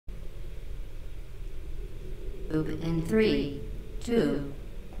in 3, 2,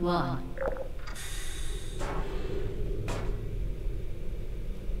 1.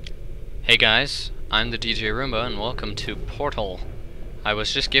 Hey guys, I'm the TheDJroomba and welcome to Portal. I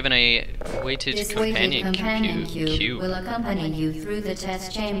was just given a weighted companion cube. Will accompany you through the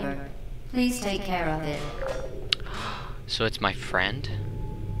test chamber. Please take care of it. So it's my friend?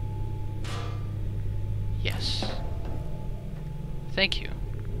 Yes. Thank you.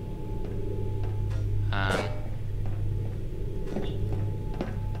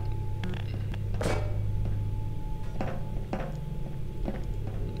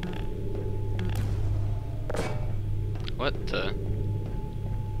 What the?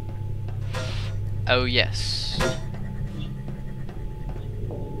 Oh, yes.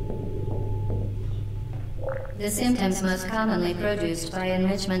 The symptoms most commonly produced by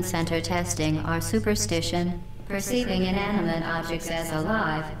enrichment center testing are superstition, perceiving inanimate objects as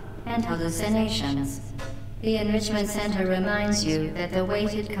alive, and hallucinations. The enrichment center reminds you that the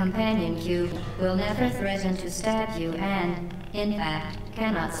weighted companion cube will never threaten to stab you and, in fact,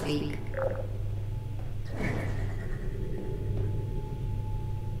 cannot speak.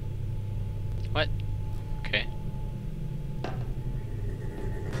 What? Okay.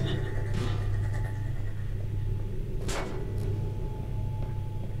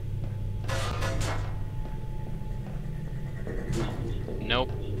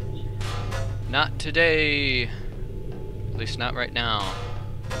 Nope. Not today. At least not right now.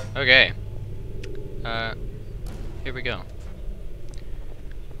 Okay. Here we go.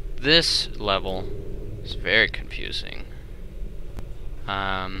 This level is very confusing.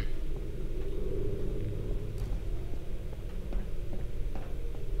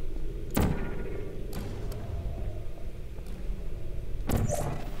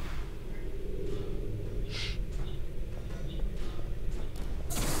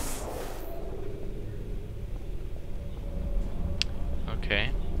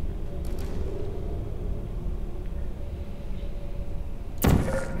 Okay.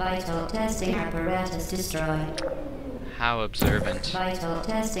 Vital testing apparatus destroyed. How observant. Vital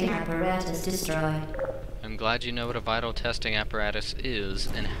testing apparatus destroyed. I'm glad you know what a vital testing apparatus is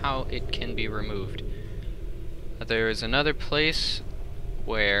and how it can be removed. There is another place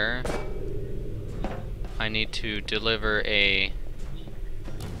where I need to deliver a...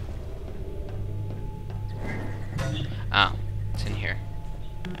 Oh, it's in here.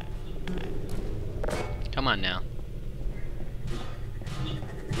 Come on now.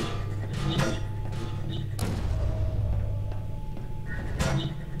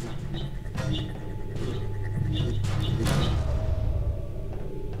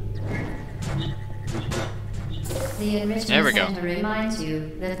 The enrichment center reminds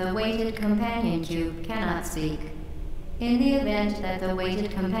you that the weighted companion cube cannot speak. In the event that the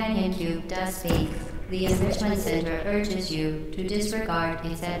weighted companion cube does speak, the enrichment center urges you to disregard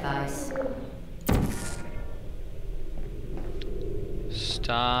its advice.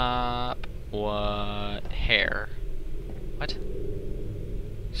 Stop. What? Hair. What?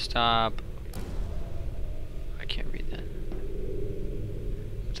 Stop. I can't read that.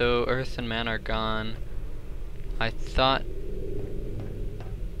 Though earth and man are gone, I thought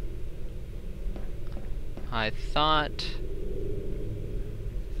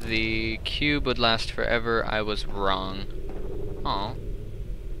the cube would last forever. I was wrong. Oh.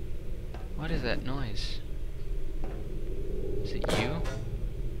 What is that noise? Is it you?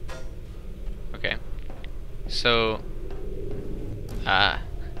 Okay. So,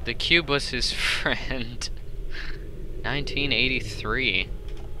 the cube was his friend. 1983.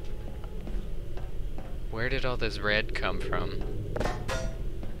 Where did all this red come from?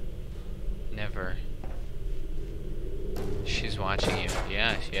 Never. She's watching you.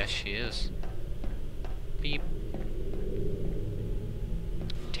 Yeah, yes, she is. Beep.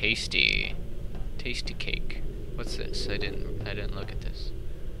 Tasty. Tasty cake. What's this? I didn't look at this.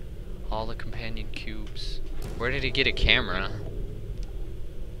 All the companion cubes. Where did he get a camera?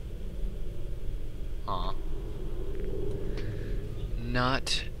 Aw.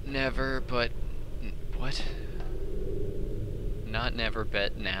 Not never, but what? Not never,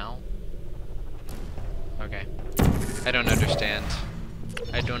 bet now? Okay. I don't understand.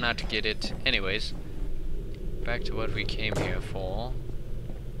 I do not get it. Anyways, back to what we came here for.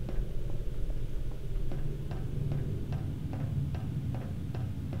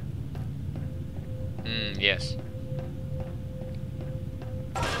 Yes.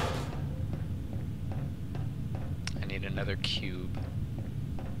 I need another cube.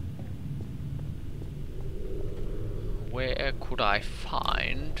 Where could I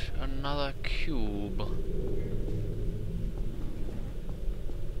find another cube?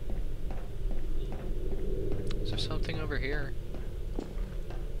 something over here?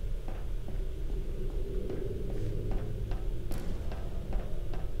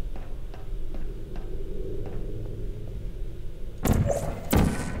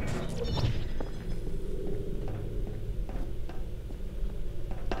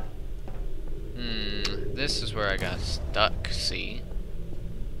 This is where I got stuck, see?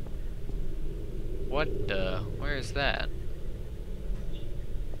 What the? Where is that?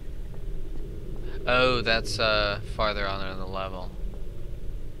 Oh, that's farther on in the level.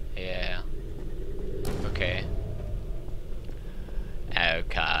 Yeah. Okay.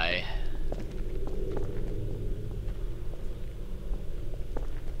 Okay.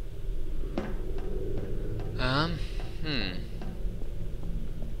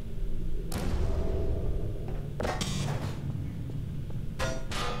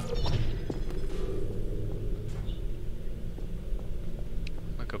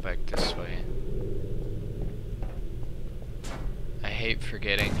 I'll go back this way. I hate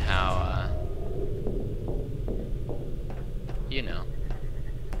forgetting how, you know.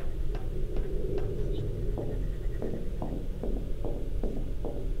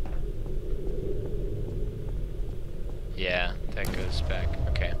 Yeah, that goes back.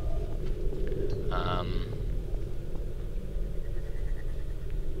 Okay.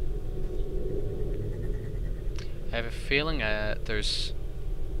 I have a feeling there's...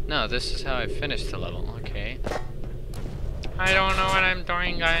 No, this is how I finished the level. Okay. I don't know what I'm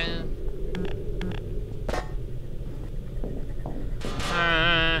doing, guys.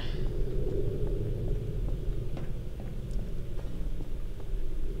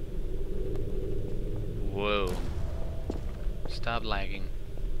 Whoa. Stop lagging.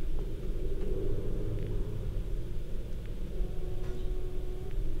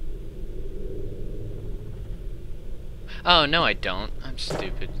 Oh, no I don't. I'm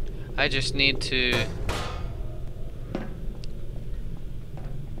stupid. I just need to...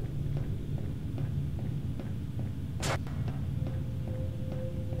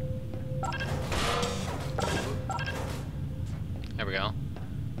 There we go.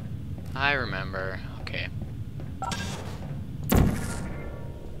 I remember. Okay.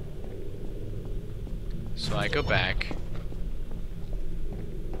 So I go back.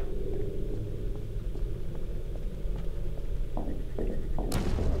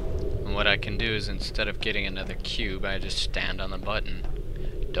 And what I can do is, instead of getting another cube, I just stand on the button.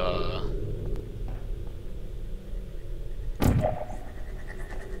 Duh.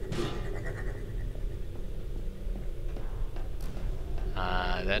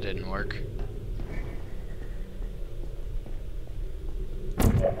 That didn't work.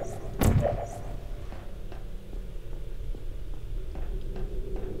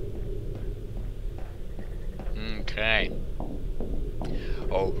 Okay.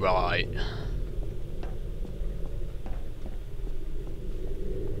 All right.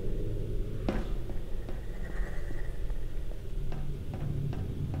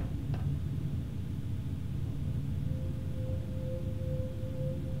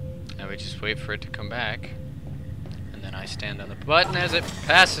 Now we just wait for it to come back, and then I stand on the button as it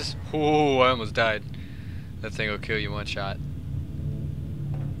passes. Oh, I almost died. That thing will kill you one shot.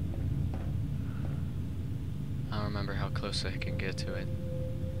 I don't remember how close I can get to it.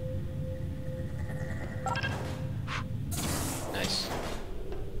 Nice.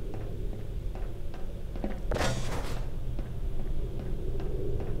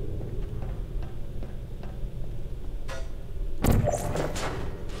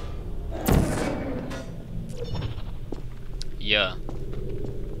 Yeah.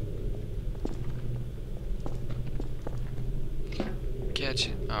 Catch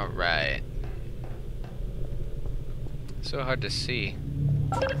it. Alright. So hard to see.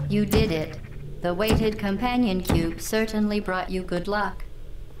 You did it. The weighted companion cube certainly brought you good luck.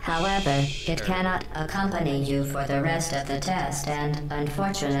 However, it cannot accompany you for the rest of the test and,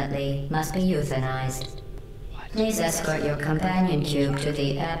 unfortunately, must be euthanized. Please escort your companion cube to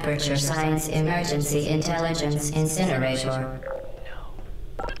the Aperture Science Emergency Intelligence Incinerator.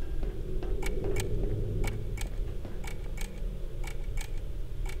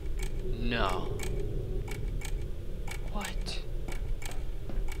 No. What?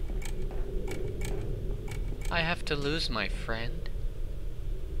 I have to lose my friend?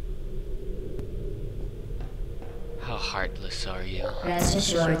 How heartless are you? Rest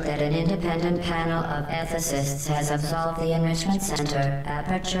assured that an independent panel of ethicists has absolved the Enrichment Center,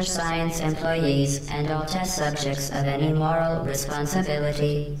 Aperture Science employees, and all test subjects of any moral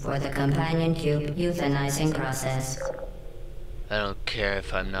responsibility for the companion cube euthanizing process. I don't care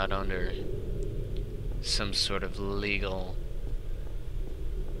if I'm not under some sort of legal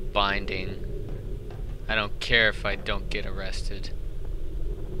binding. I don't care if I don't get arrested.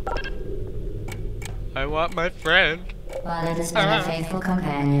 I want my friend. While it has been a faithful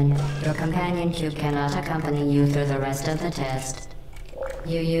companion, your companion cube cannot accompany you through the rest of the test.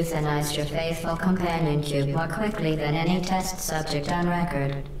 You euthanized your faithful companion cube more quickly than any test subject on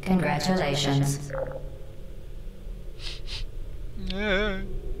record. Congratulations.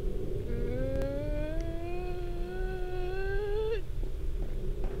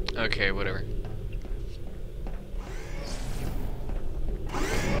 Okay, whatever.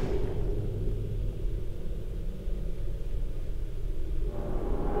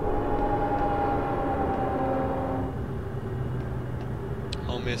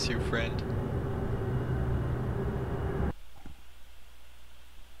 I'll miss you, friend.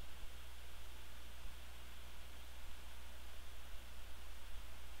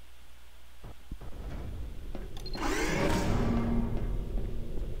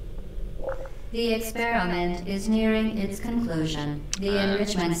 The experiment is nearing its conclusion. The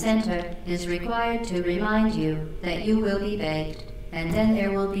Enrichment Center is required to remind you that you will be baked, and then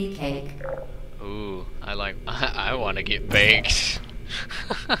there will be cake. Ooh, I want to get baked.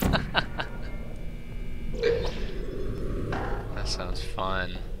 That sounds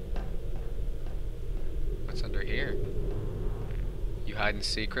fun. What's under here? You hiding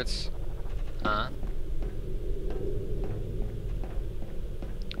secrets? Huh?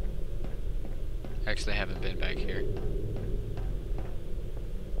 Actually, I haven't been back here.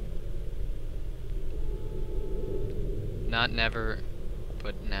 Not never,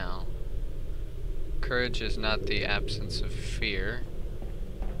 but now. Courage is not the absence of fear,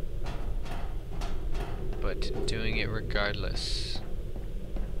 but doing it regardless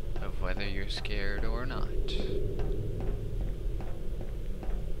of whether you're scared or not.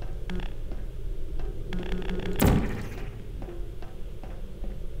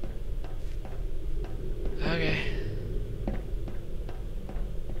 Okay.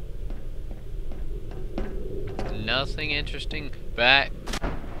 Nothing interesting, but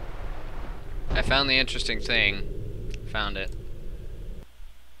I found the interesting thing. Found it.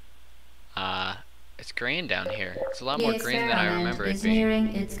 It's green down here. It's a lot more green than I remember it being. The experiment is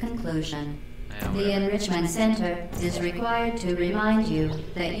nearing its conclusion. Yeah, the Enrichment Center is required to remind you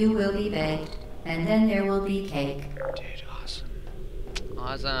that you will be baked, and then there will be cake. Dude, awesome.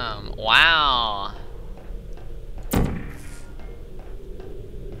 Awesome. Wow.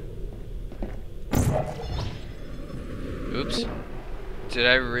 Oops. Did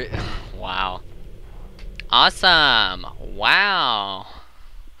I wow. Awesome. Wow.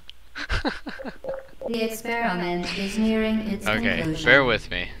 The experiment is nearing its conclusion. Okay, bear with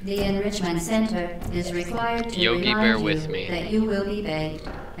me. The Enrichment Center is required to Yogi, remind bear you with me. that you will be baked,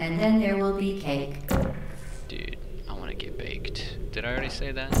 and then there will be cake. Dude, I want to get baked. Did I already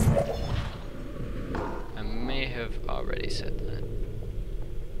say that? I may have already said that.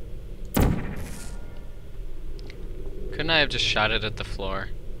 Couldn't I have just shot it at the floor?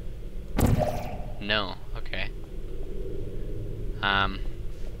 No, okay.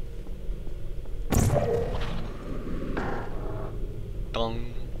 Dong.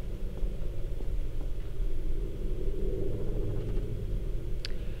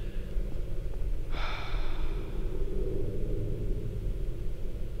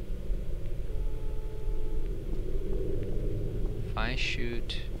 If I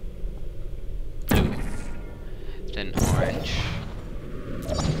shoot blue, then orange,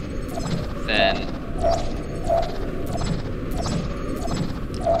 then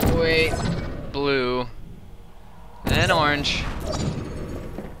wait, blue, then orange.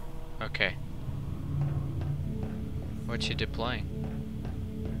 Okay. What you deploying?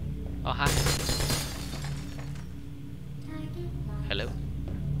 Oh, hi. Hello?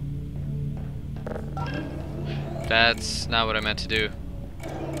 That's not what I meant to do.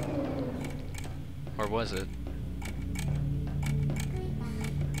 Or was it?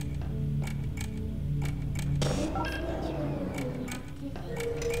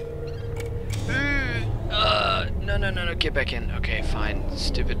 No, get back in. Okay, fine.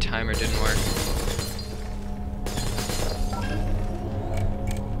 Stupid timer didn't work.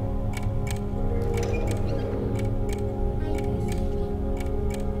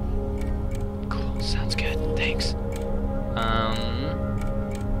 Cool, sounds good. Thanks.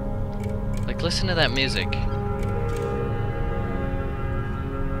 Like, listen to that music.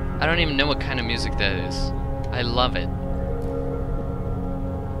 I don't even know what kind of music that is. I love it.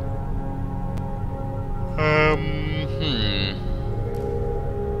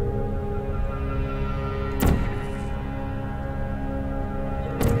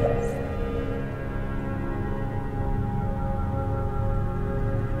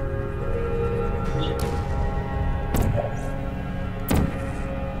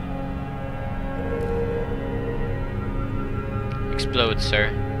 load, sir.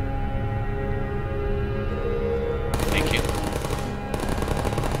 Thank you.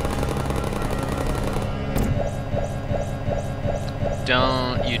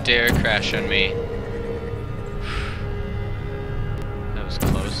 Don't you dare crash on me. That was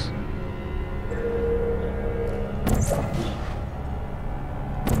close.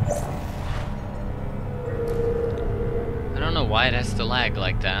 I don't know why it has to lag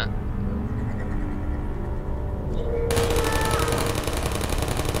like that.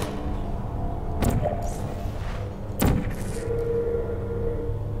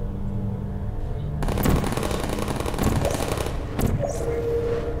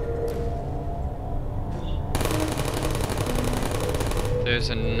 There's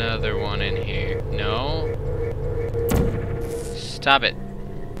another one in here. No. Stop it.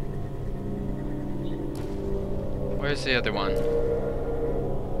 Where's the other one?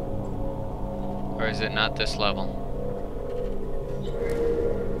 Or is it not this level?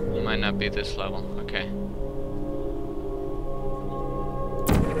 It might not be this level. Okay.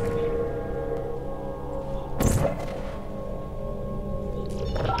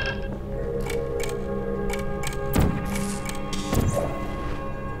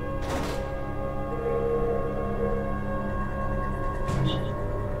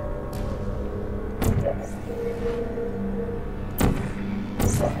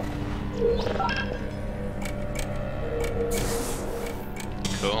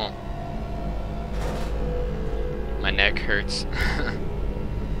 Cool. My neck hurts.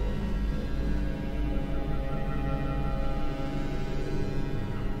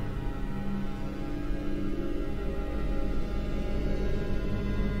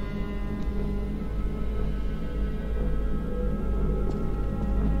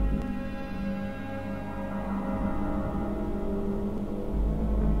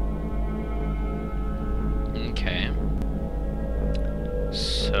 Okay.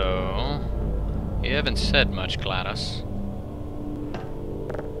 So, you haven't said much, Gladys.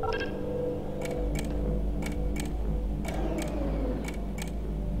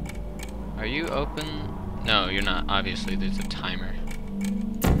 Are you open? No, you're not. Obviously, there's a timer.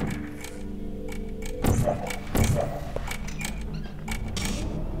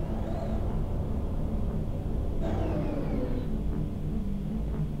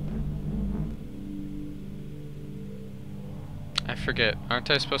 I forget. Aren't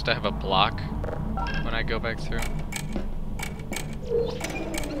I supposed to have a block when I go back through?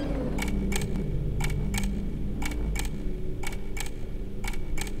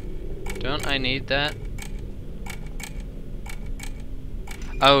 Don't I need that?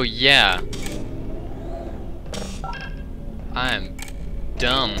 Oh, yeah. I'm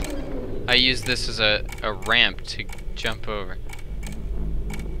dumb. I use this as a ramp to jump over.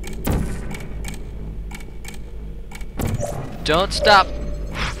 Don't stop!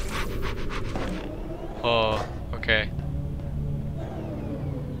 Oh, okay.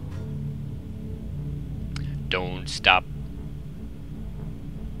 Don't stop.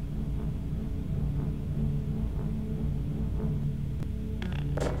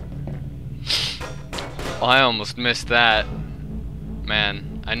 Oh, I almost missed that.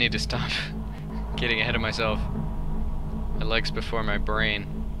 Man, I need to stop getting ahead of myself. My legs before my brain.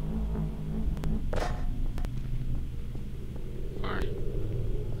 Or,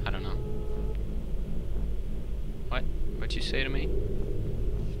 I don't know. What? What'd you say to me?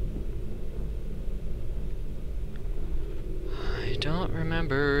 I don't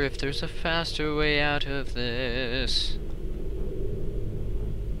remember if there's a faster way out of this.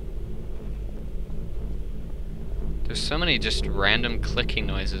 There's so many just random clicking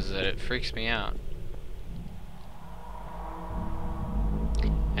noises that it freaks me out.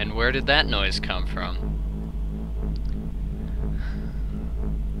 And where did that noise come from?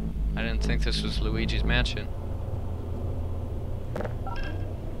 I didn't think this was Luigi's Mansion.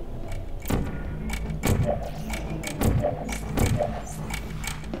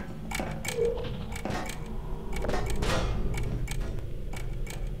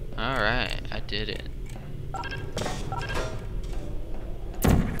 Alright, I did it.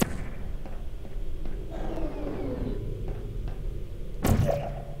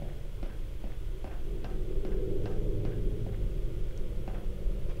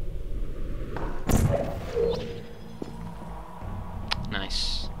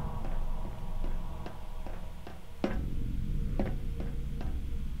 Nice.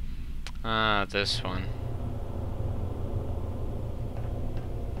 Ah, this one.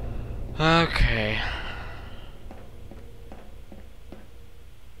 Okay.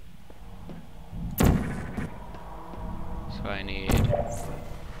 So I need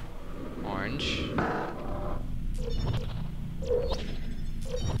orange.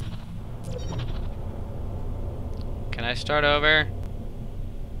 I start over?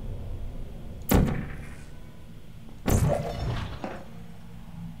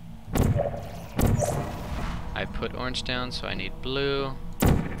 I put orange down, so I need blue.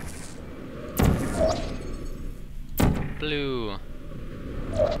 Blue.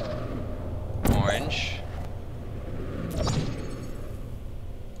 Orange.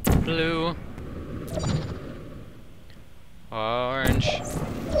 Blue. Orange.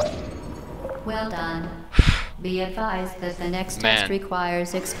 Well done. Be advised that the next test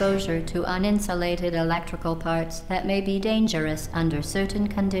requires exposure to uninsulated electrical parts that may be dangerous under certain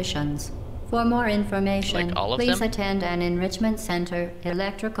conditions. For more information, Like all of please them? attend an Enrichment Center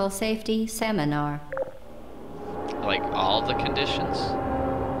electrical safety seminar. Like all the conditions?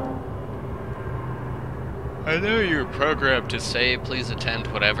 I know you're programmed to say please attend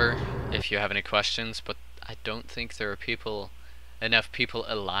whatever if you have any questions, but I don't think there are enough people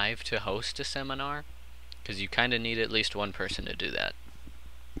alive to host a seminar, because you kind of need at least one person to do that.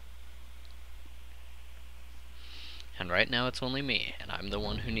 And right now it's only me, and I'm the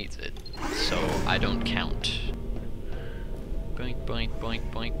one who needs it, so I don't count. Boink, boink,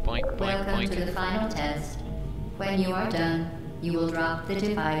 boink, boink, boink, boink, Welcome boink. to the final test. When you are done, you will drop the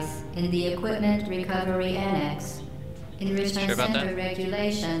device in the Equipment Recovery Annex. Enrichment Sure about Center that?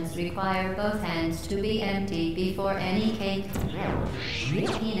 regulations require both hands to be empty before any cake.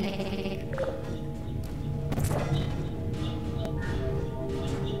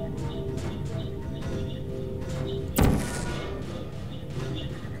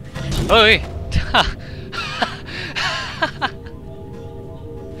 Oi!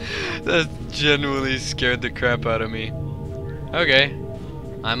 That genuinely scared the crap out of me. Okay,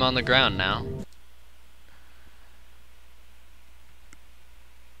 I'm on the ground now.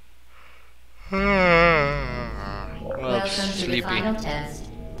 Well, Welcome to the sleepy. final test.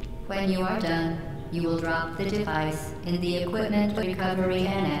 When you are done, you will drop the device in the Equipment Recovery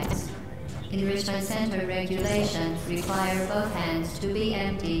Annex. Enrichment Center regulations require both hands to be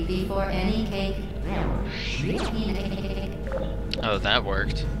empty before any cake. Oh, that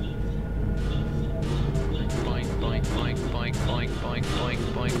worked. Boink, boink, boink, boink, boink, boink, boink,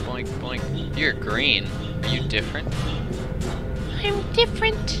 boink, boink, boink. You're green. Are you different? I'm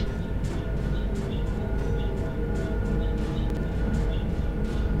different.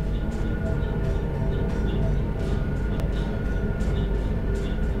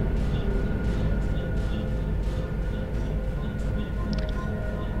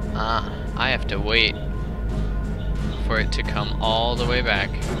 I have to wait for it to come all the way back,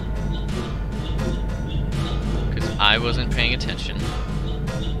 because I wasn't paying attention.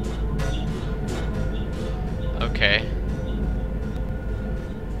 Okay.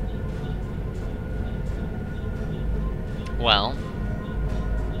 Well.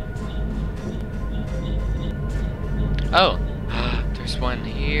 Oh! There's one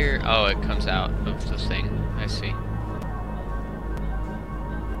here. Oh, it comes out of the thing. I see.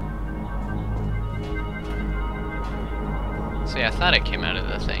 See, I thought it came out of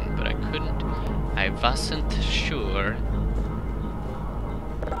the thing, but I couldn't. I wasn't sure.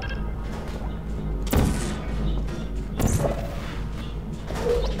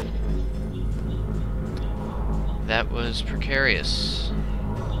 That was precarious.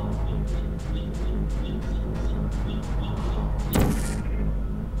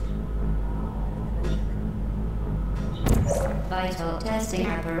 Vital testing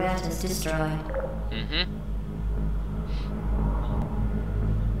apparatus destroyed. Mm-hmm.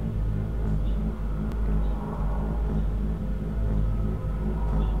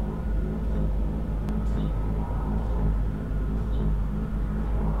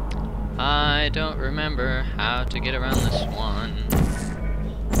 I don't remember how to get around this one.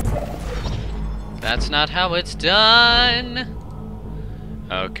 That's not how it's done!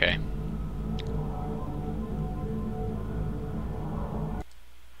 Okay.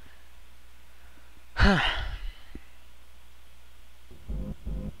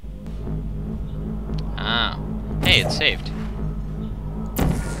 Ah. Hey, it's saved.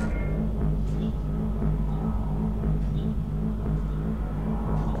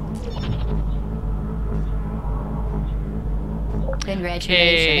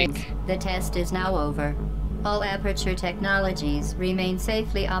 Congratulations. Cake. The test is now over. All Aperture technologies remain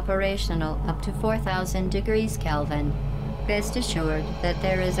safely operational up to 4,000 degrees Kelvin. Rest assured that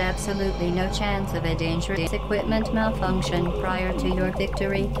there is absolutely no chance of a dangerous equipment malfunction prior to your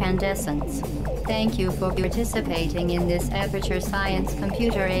victory incandescence. Thank you for participating in this Aperture Science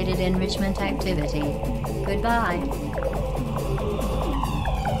computer-aided enrichment activity. Goodbye.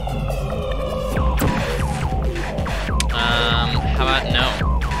 How about no?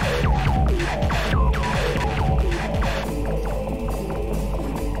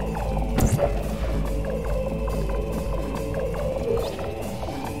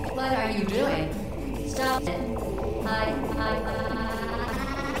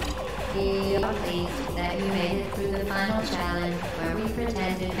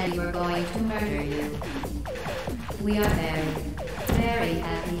 pretended that we were going to murder you. We are very, very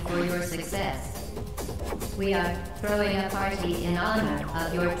happy for your success. We are throwing a party in honor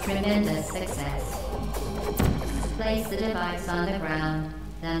of your tremendous success. Place the device on the ground,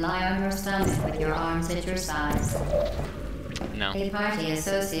 then lie on your stomach with your arms at your sides. No. A party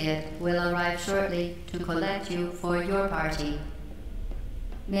associate will arrive shortly to collect you for your party.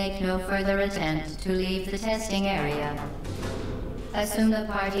 Make no further attempt to leave the testing area. Assume the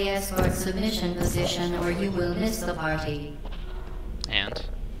party escort submission position or you will miss the party. And?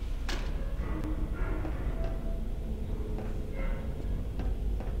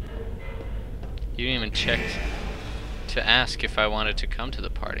 You didn't even check to ask if I wanted to come to the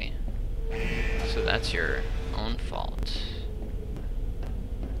party. So that's your own fault.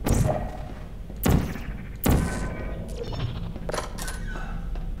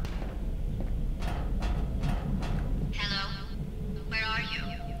 Hello? Where are you?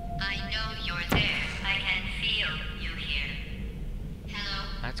 I know you're there. I can feel you here. Hello?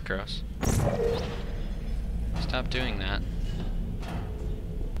 That's gross. Stop doing that.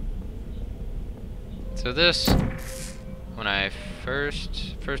 So this, when I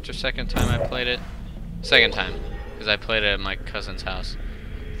first or second time I played it, second time, because I played it at my cousin's house.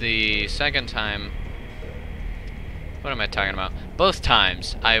 The second time, what am I talking about? Both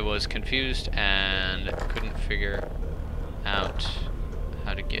times I was confused and couldn't figure out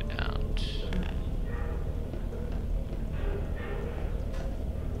how to get out.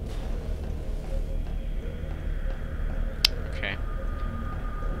 Okay.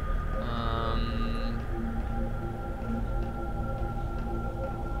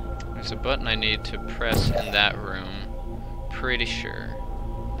 There's a button I need to press in that room. Pretty sure.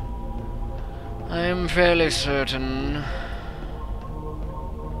 I'm fairly certain.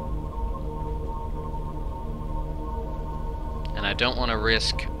 And I don't want to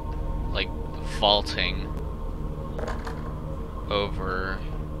risk, like, vaulting over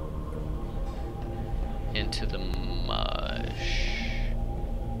into the mush.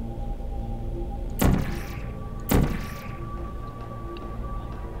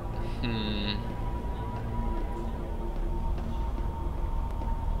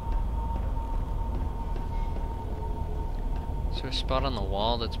 Is there a spot on the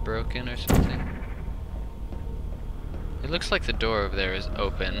wall that's broken or something? It looks like the door over there is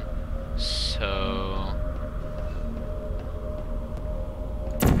open, so...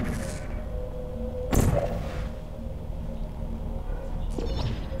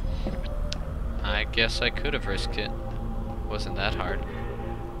 I guess I could have risked it. Wasn't that hard.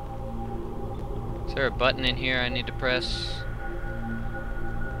 Is there a button in here I need to press?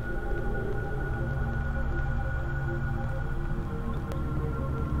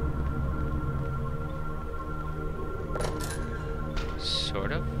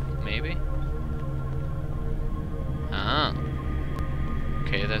 Sort of, maybe? Ah.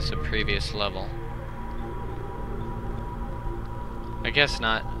 Okay, that's the previous level. I guess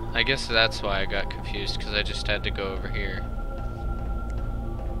not. I guess that's why I got confused, because I just had to go over here.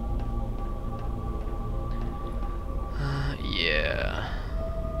 Yeah.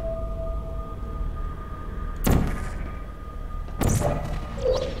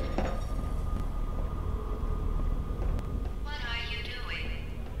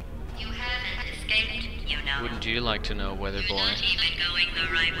 Wouldn't you like to know, weather boy? You're not even going the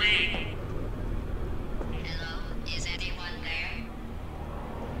right way. Hello? Is anyone there?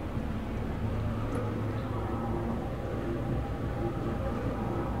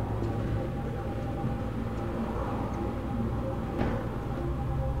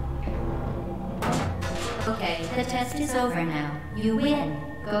 Okay, the test is over now. You win.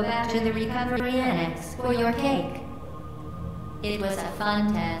 Go back to the recovery annex for your cake. It was a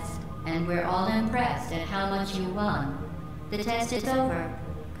fun test. And we're all impressed at how much you won. The test is over.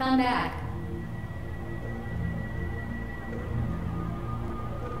 Come back.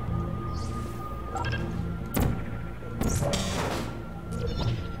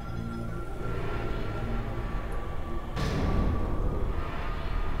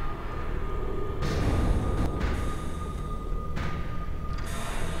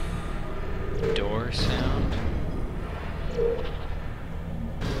 Door sound?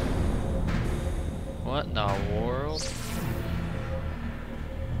 What in the world?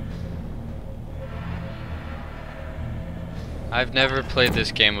 I've never played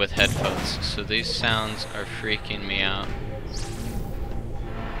this game with headphones, so these sounds are freaking me out.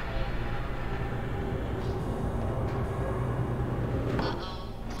 Uh-oh,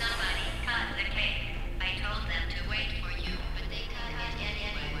 somebody cut the cake. I told them to wait for you, but they cut it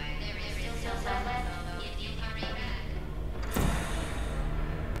anyway. There is still some left if you hurry back.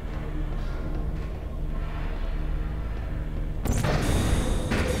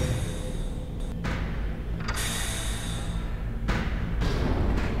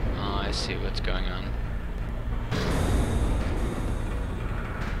 what's going on.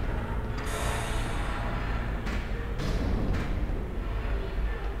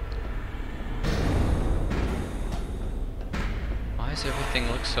 Why does everything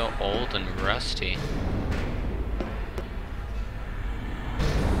look so old and rusty?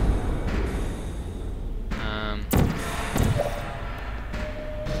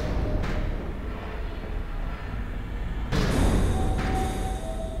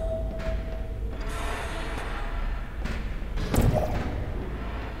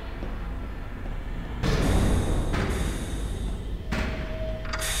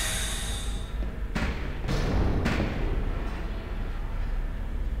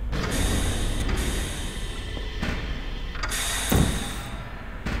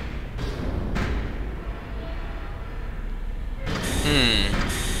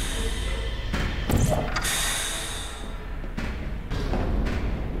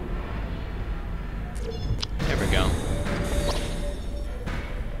 There we go.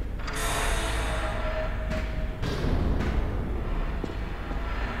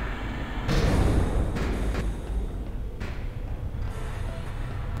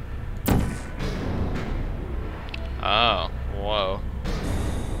 Oh, whoa.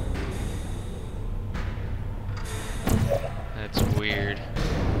 That's weird.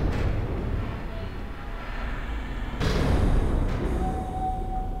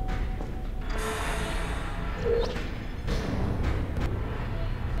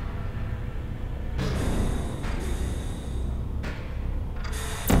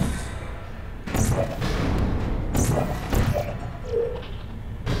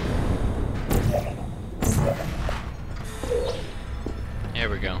 There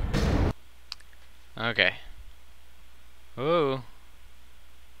we go. Okay. Ooh.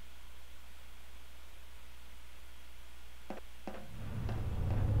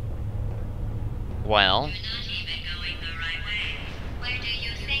 Well. You're not even going the right way. Where do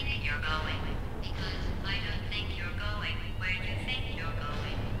you think you're going? Because I don't think you're going where you think you're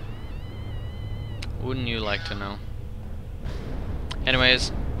going. Wouldn't you like to know?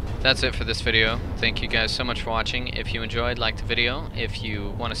 Anyways, that's it for this video. Thank you guys so much for watching. If you enjoyed, like the video. If you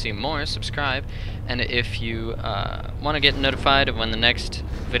want to see more, subscribe. And if you want to get notified of when the next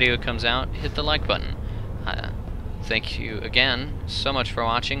video comes out, hit the like button. Thank you again so much for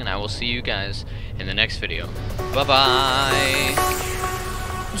watching, and I will see you guys in the next video. Bye-bye!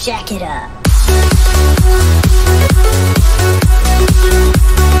 Jack it up.